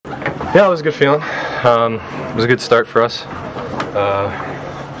Yeah, it was a good feeling. It was a good start for us. I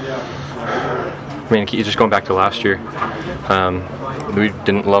mean, just going back to last year, we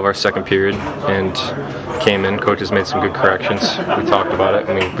didn't love our second period and came in. Coaches made some good corrections. We talked about it,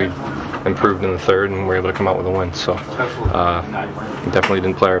 and we improved in the third, and we were able to come out with a win. So we definitely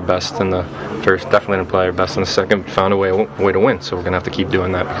didn't play our best in the first. Definitely didn't play our best in the second. Found a way to win. So we're gonna have to keep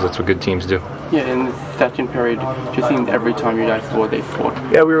doing that because that's what good teams do. Yeah, in the second period, it just seemed every time you guys scored, they scored.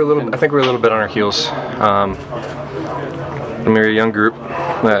 Yeah, we were a little. I think we were a little bit on our heels. We were a young group.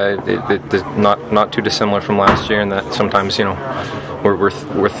 It's not too dissimilar from last year, in that sometimes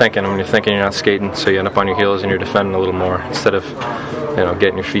we're thinking. When you're thinking, you're not skating, so you end up on your heels and you're defending a little more instead of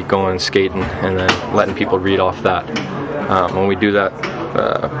getting your feet going and skating and then letting people read off that. When we do that,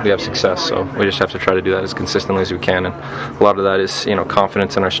 we have success. So we just have to try to do that as consistently as we can. And a lot of that is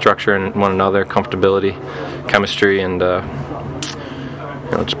confidence in our structure and one another, comfortability, chemistry, and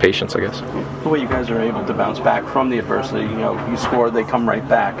just patience, I guess. The way you guys are able to bounce back from the adversity, you score, they come right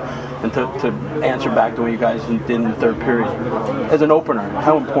back, and to answer back the way you guys did in the third period. As an opener,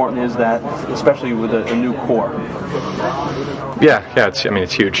 how important is that, especially with a new core? Yeah,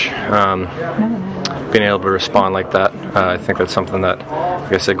 it's huge. Being able to respond like that, I think that's something that,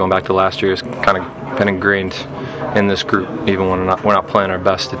 like I said, going back to last year, has kind of been ingrained in this group. Even when we're not playing our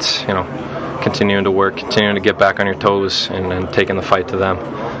best, it's continuing to work, continuing to get back on your toes, and taking the fight to them,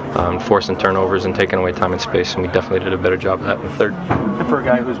 forcing turnovers and taking away time and space. And we definitely did a better job of that in the third. And for a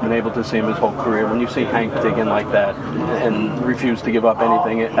guy who's been able to see him his whole career, when you see Hank dig in like that and refuse to give up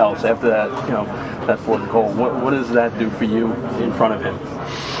anything else after that, that fourth goal, what does that do for you in front of him?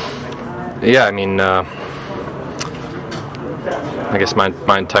 Yeah, I mean, I guess my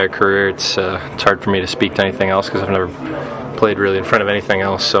entire career, it's hard for me to speak to anything else because I've never played really in front of anything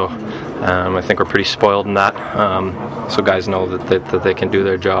else. So I think we're pretty spoiled in that. So guys know that they can do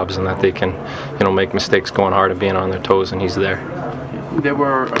their jobs and that they can, make mistakes going hard and being on their toes, and he's there. There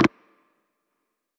were